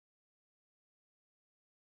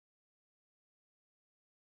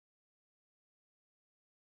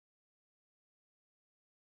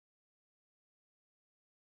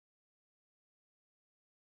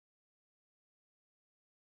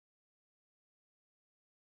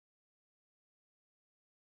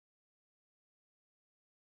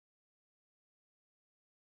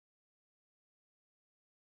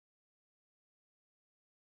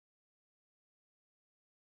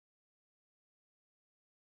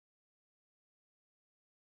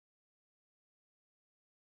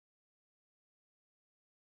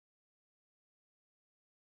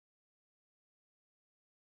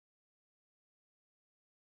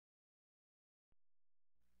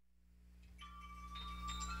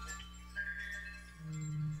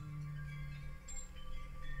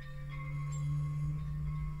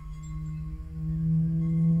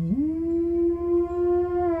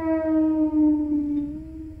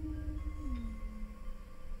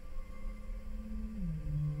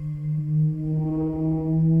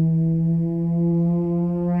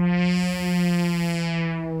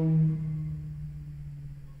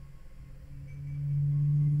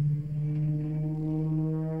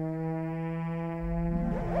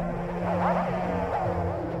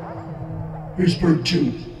Here's bird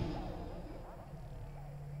 2.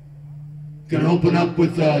 Gonna open up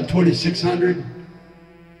with 2600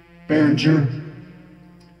 Behringer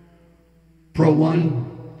Pro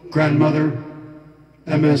 1 Grandmother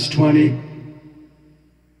MS-20.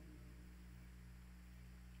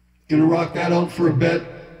 Gonna rock that out for a bit.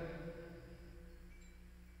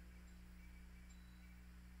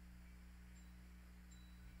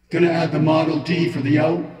 Gonna add the Model D for the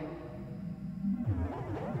out.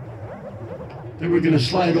 Then we're gonna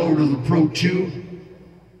slide over to the Pro 2.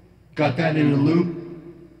 Got that in a loop.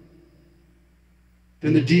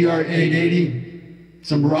 Then the DR880,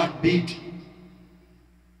 some rock beat.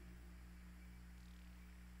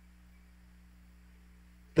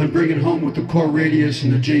 Then bring it home with the Core Radius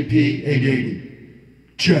and the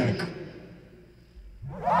JP880. Check.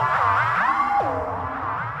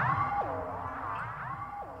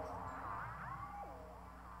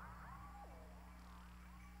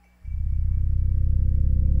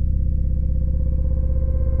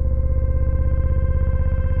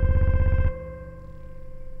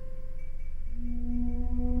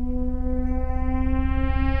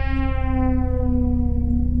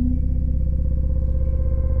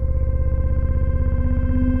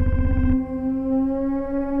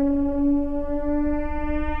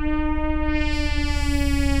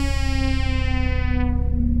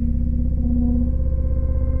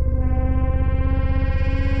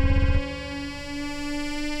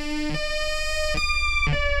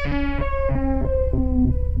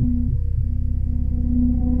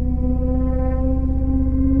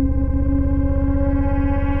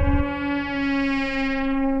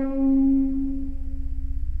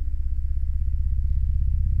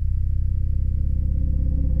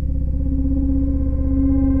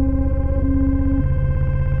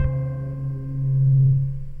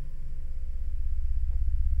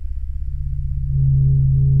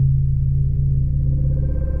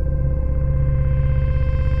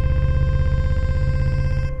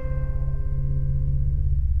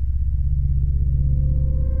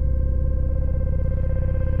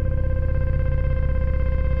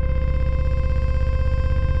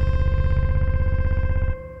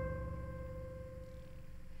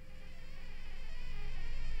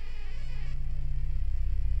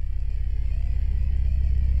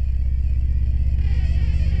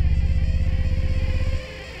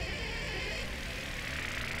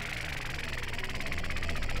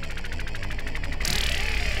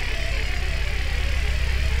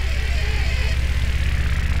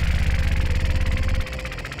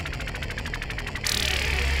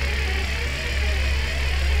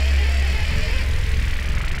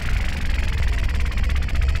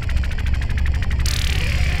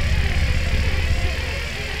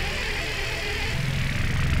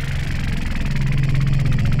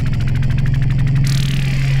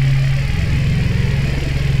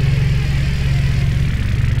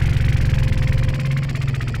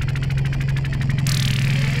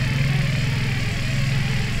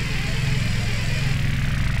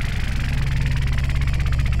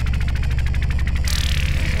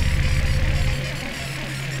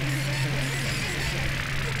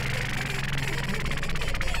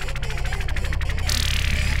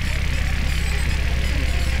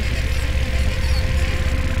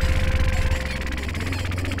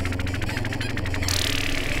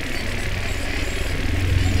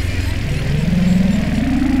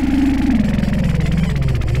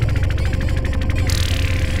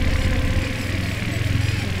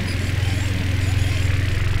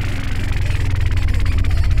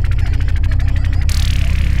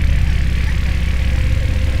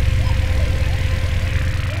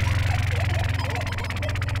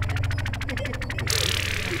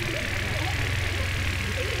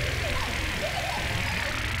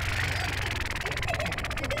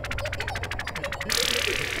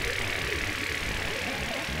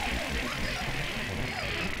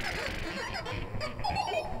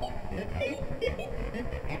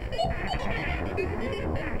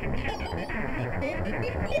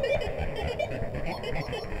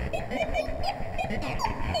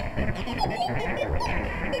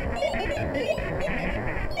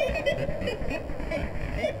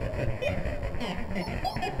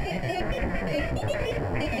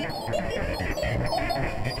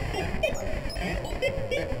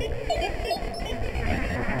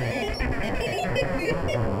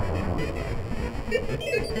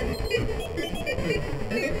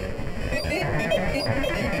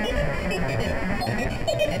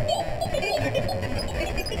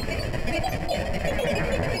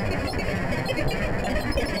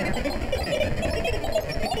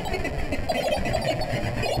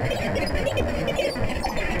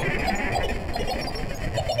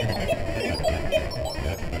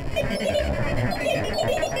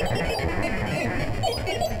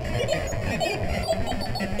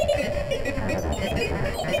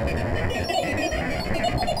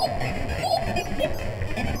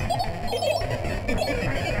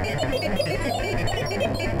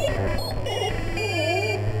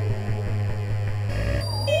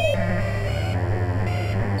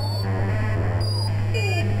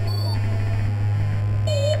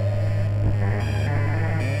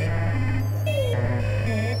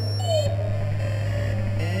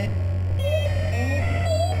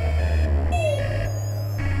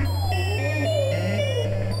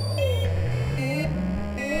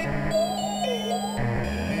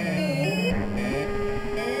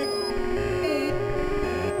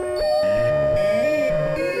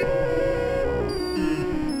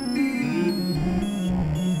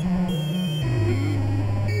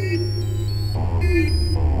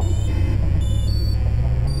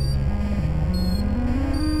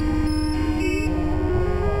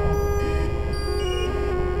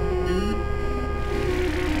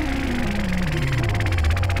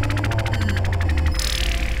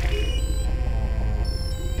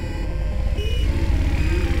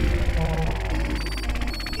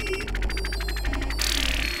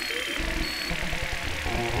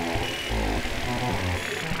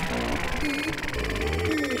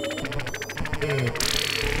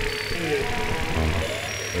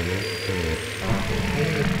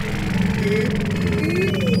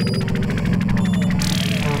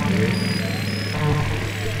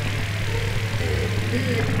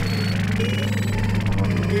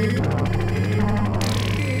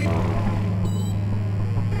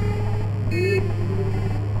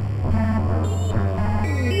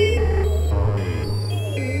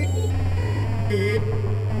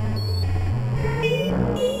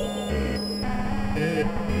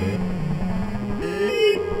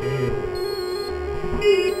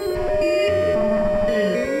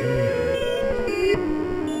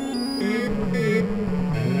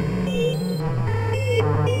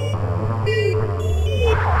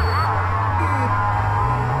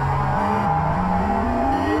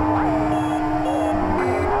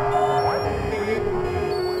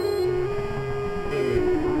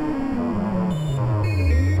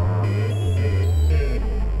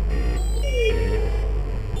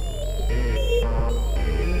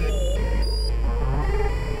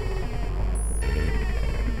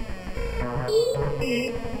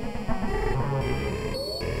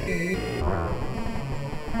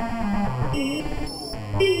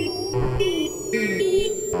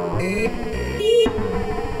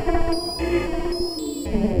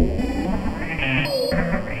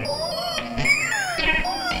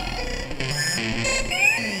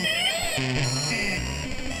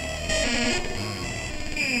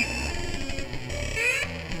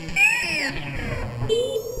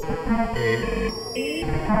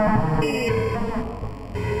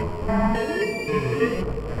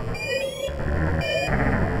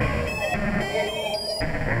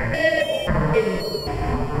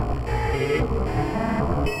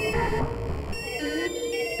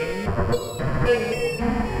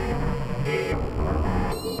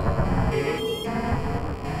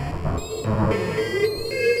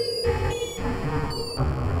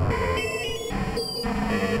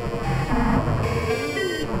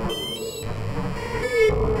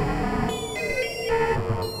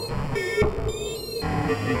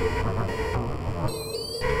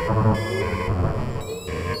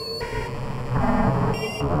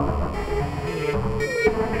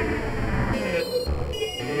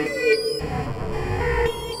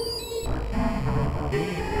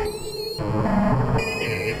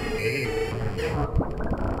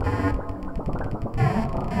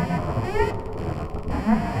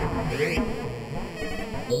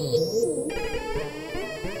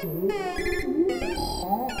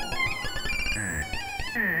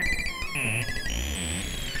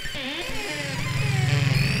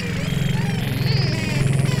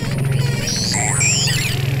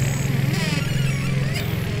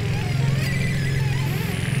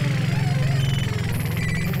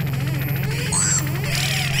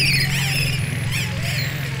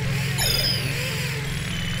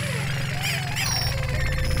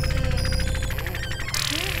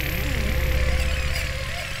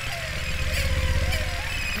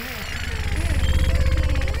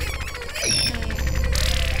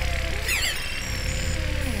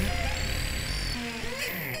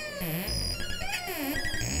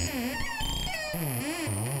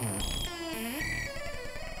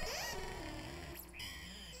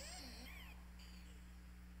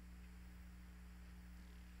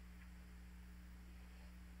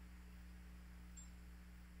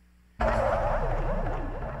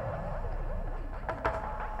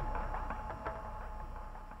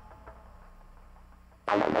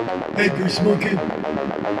 Hey, Grease Monkey.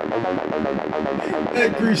 Hey,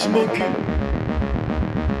 Grease Monkey.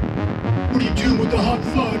 What are you doing with the hot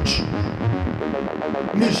fudge?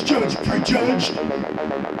 Misjudged, prejudged.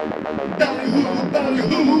 Ballyhoo,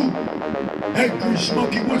 ballyhoo. Hey, Grease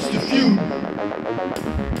Monkey, what's the feud?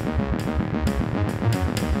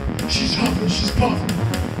 She's huffing, she's puffing.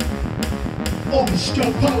 All the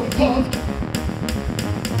stuff power puffed.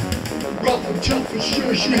 Rough and tough for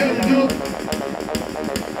sure, she had it up.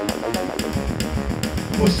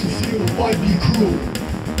 What's the feel? Why be cruel?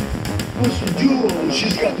 What's the duel?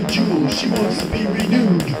 She's got the jewel. She wants to be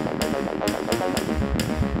renewed.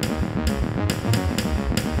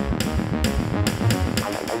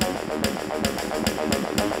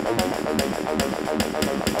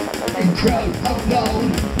 In crowd out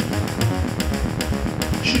loud.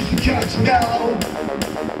 She's the cat's now.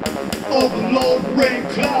 Overload rain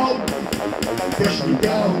cloud. Rushing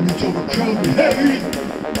around, it's overcrowded. Hey!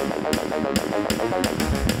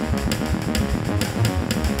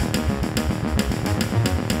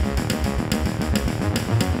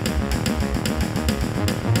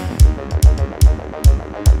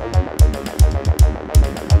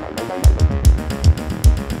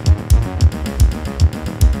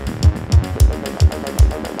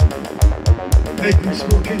 Angry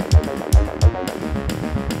smoking.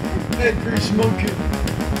 Angry smoking.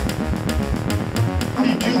 What do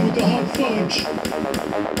you do with the hot fudge?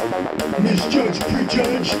 Misjudge,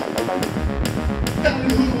 prejudge.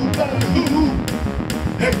 Ballyhoo, ballyhoo.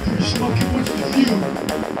 Angry smoking, what's the view?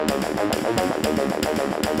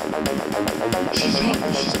 She's hot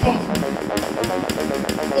and she's puffing.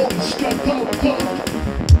 All the stuff power pumped.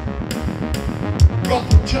 Rough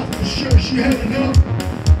and tough for sure, she had enough.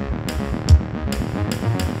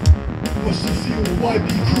 What's the feel? Why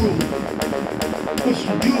be cruel? What's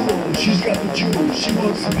the duel? She's got the jewels. She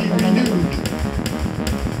wants to be renewed.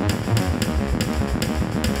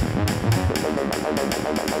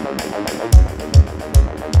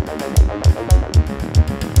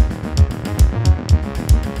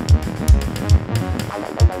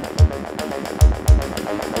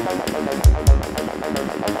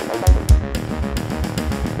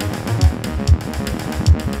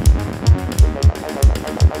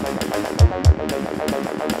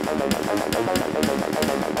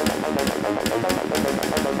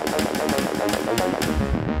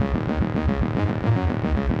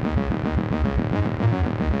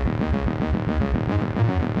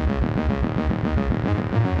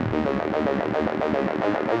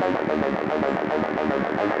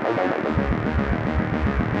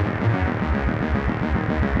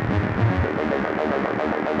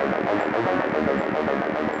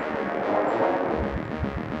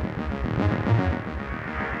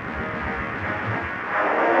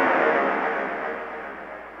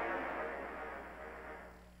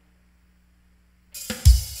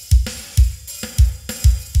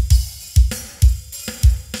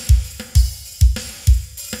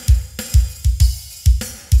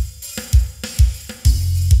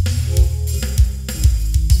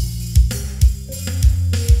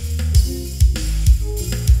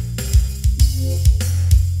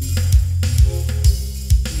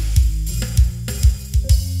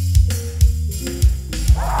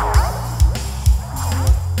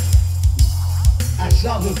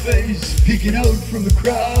 Saw her face peeking out from the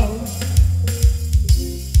crowd,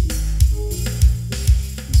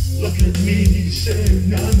 looking at me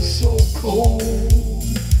saying I'm so cold.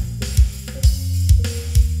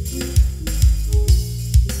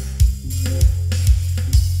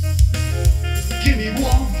 Give me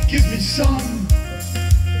warmth, give me sun.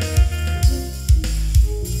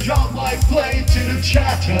 Drop my plate in a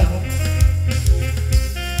chatter.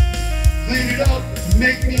 Clean it up,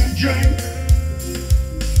 make me a drink.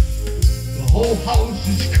 The whole house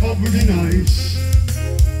is covered in ice.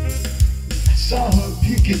 I saw her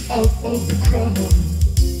peeking out of the crowd.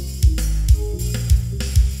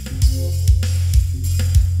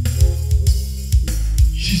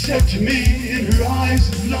 She said to me in her eyes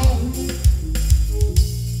of love,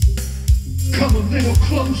 come a little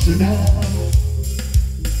closer now.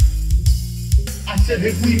 I said,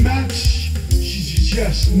 have we met? She said,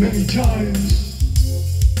 yes, many times.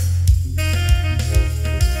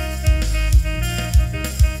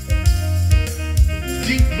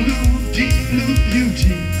 Deep blue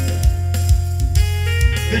beauty,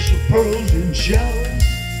 fish of pearls and shells,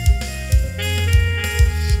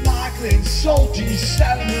 sparkling salty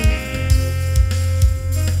salmon.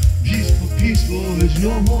 Peaceful, peaceful, there's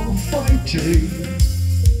no more fighting.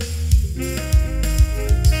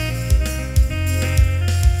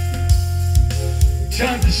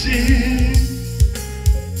 Time to sing,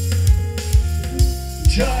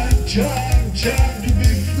 time to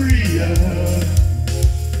be free, yeah.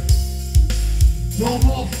 No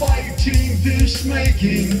more fighting, this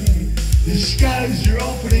making. The skies are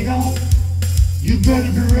opening up. You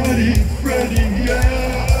better be ready, Freddy,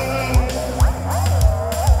 yeah.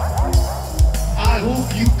 I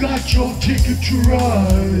hope you got your ticket to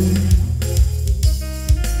ride.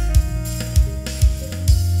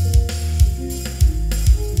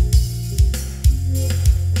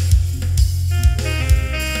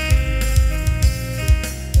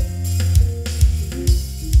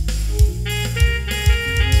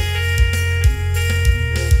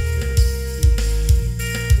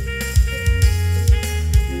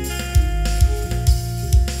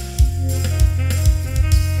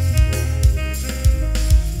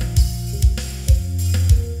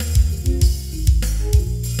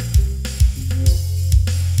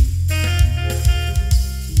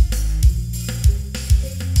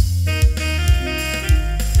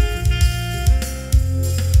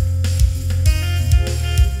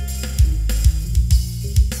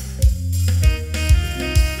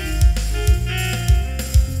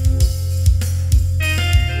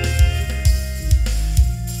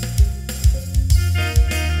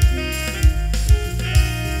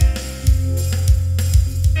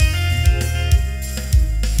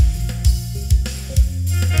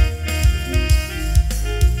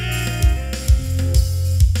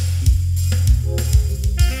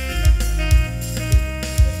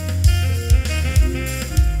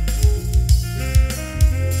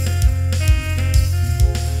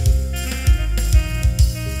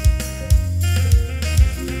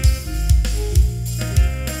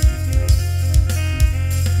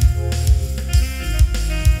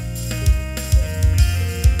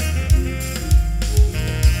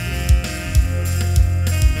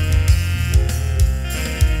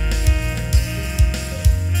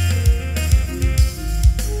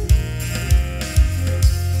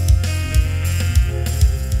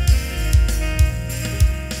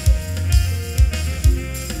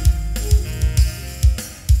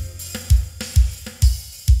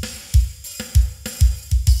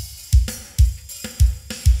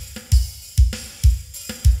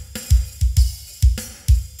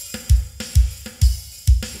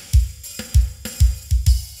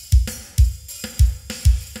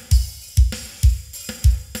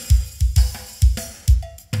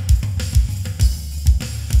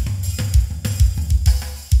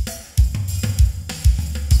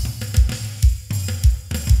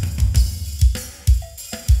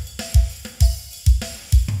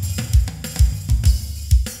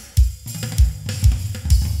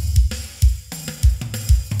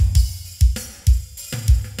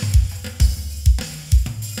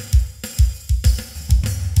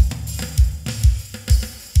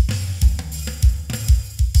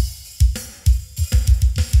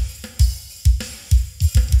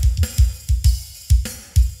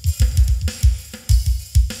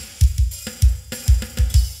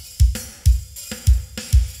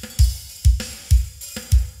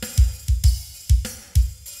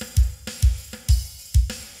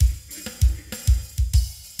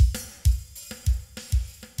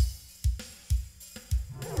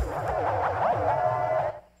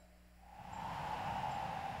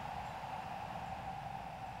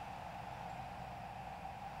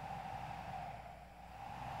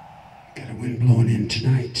 a wind blowing in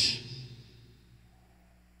tonight.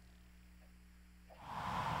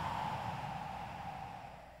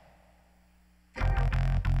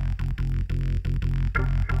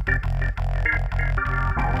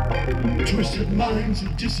 Twisted minds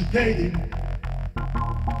are dissipating,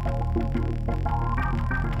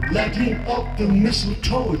 lighting up the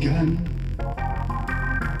mistletoe again.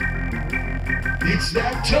 It's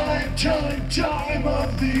that time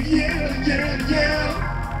of the year, yeah.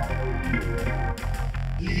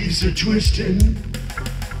 Leaves are twisting,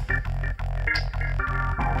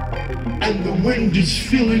 and the wind is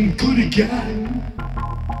feeling good again.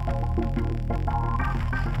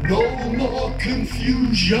 No more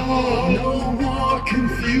confusion, no more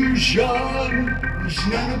confusion. It's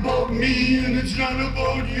not about me and it's not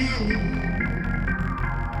about you.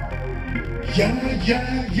 Yeah.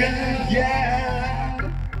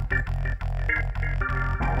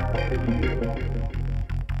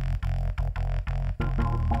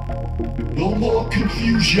 No more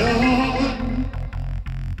confusion.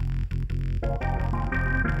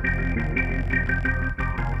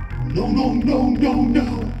 No.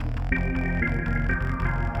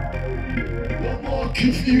 No more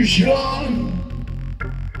confusion.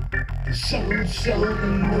 The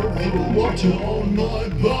sound of the water on my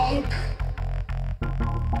back.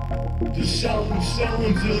 The sounds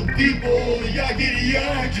of people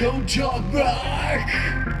yakety-yak, don't talk back.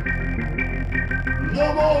 No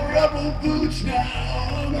more rebel boots now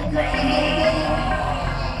on the ground no more.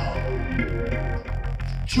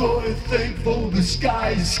 Joy, thankful, the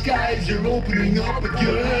skies are opening up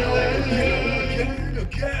again.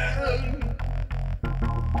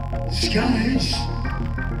 The skies,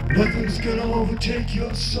 nothing's gonna overtake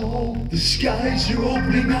your soul. The skies are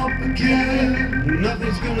opening up again.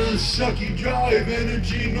 Nothing's gonna suck you dry of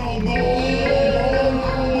energy no more.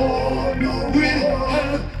 No, we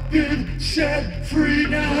have been set free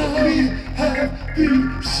now. We have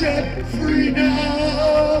been set free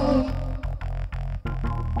now.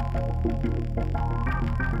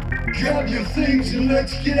 Grab your things and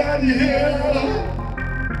let's get out of here.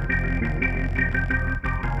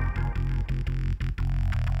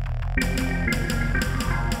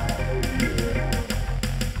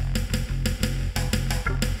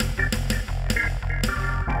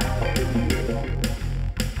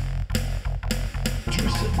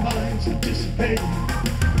 Twisted minds are dissipating,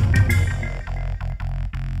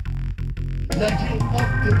 lighting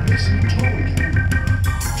up the mistletoe again.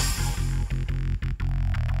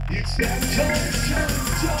 It's that time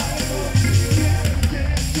of the year.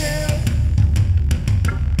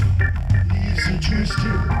 Leaves are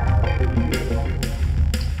twisted,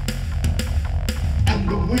 and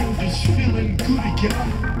the wind is feeling good again.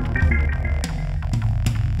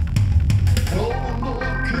 No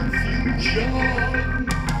more confusion.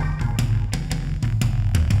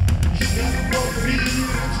 It's not about me,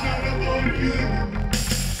 it's not about you.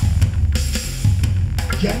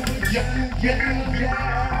 Yeah.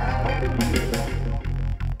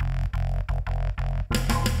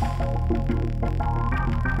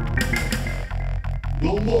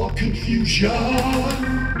 No more confusion. No.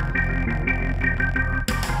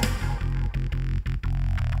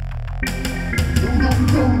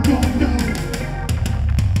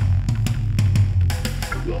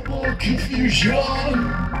 No more confusion.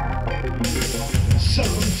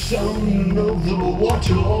 Sound of the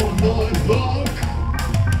water on my back.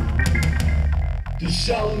 The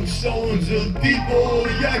sounds of people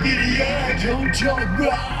yakety-yak, don't talk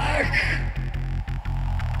back.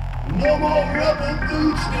 No more rubber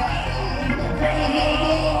boots now on the ground no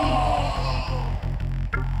more.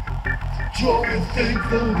 Joy,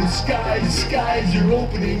 thankful, the skies are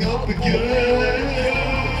opening up again.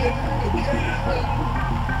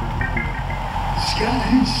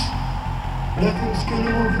 Skies, nothing's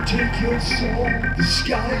gonna overtake your soul. The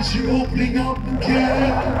skies are opening up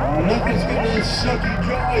again. Nothing's gonna suck you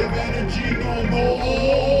dry of energy no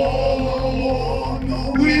more. No,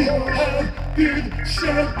 we have been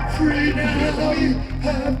set free now. We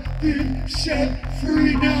have been set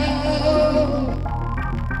free now.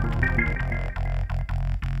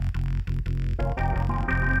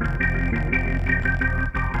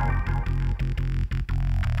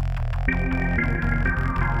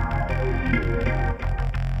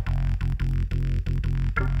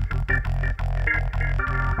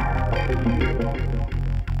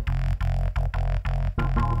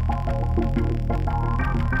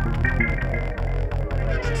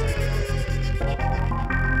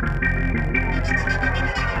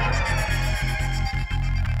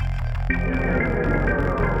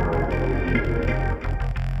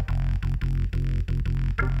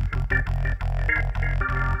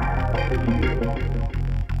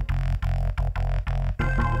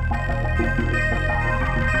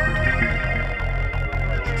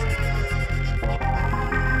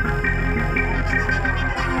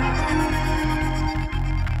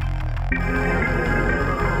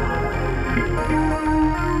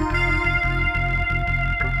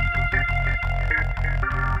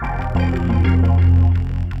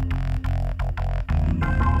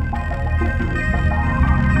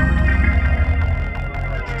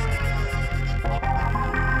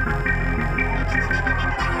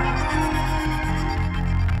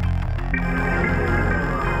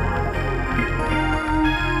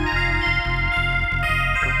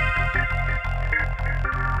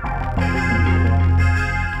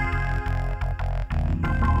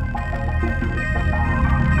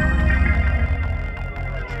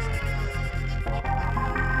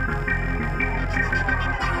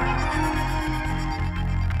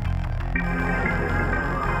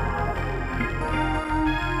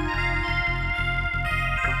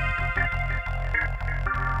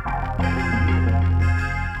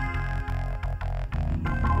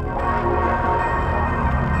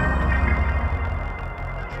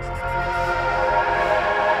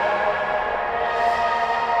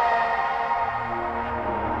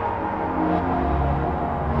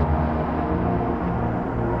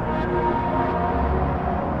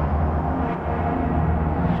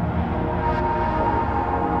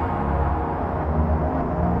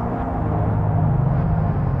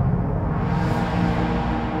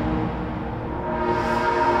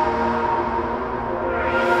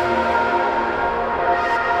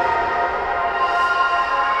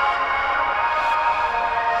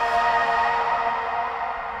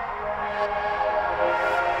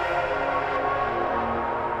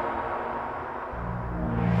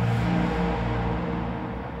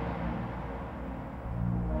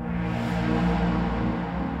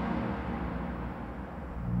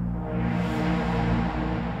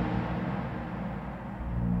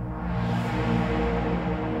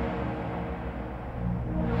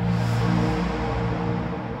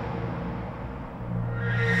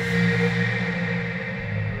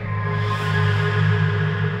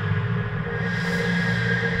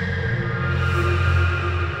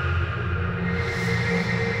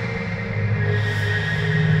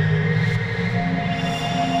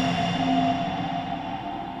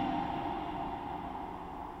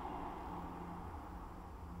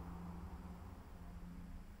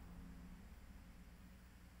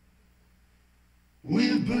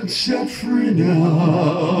 We've been set free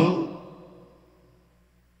now.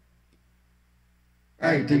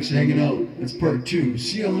 Alright, thanks for hanging out. That's part 2.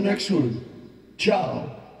 See you on the next one.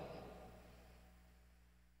 Ciao.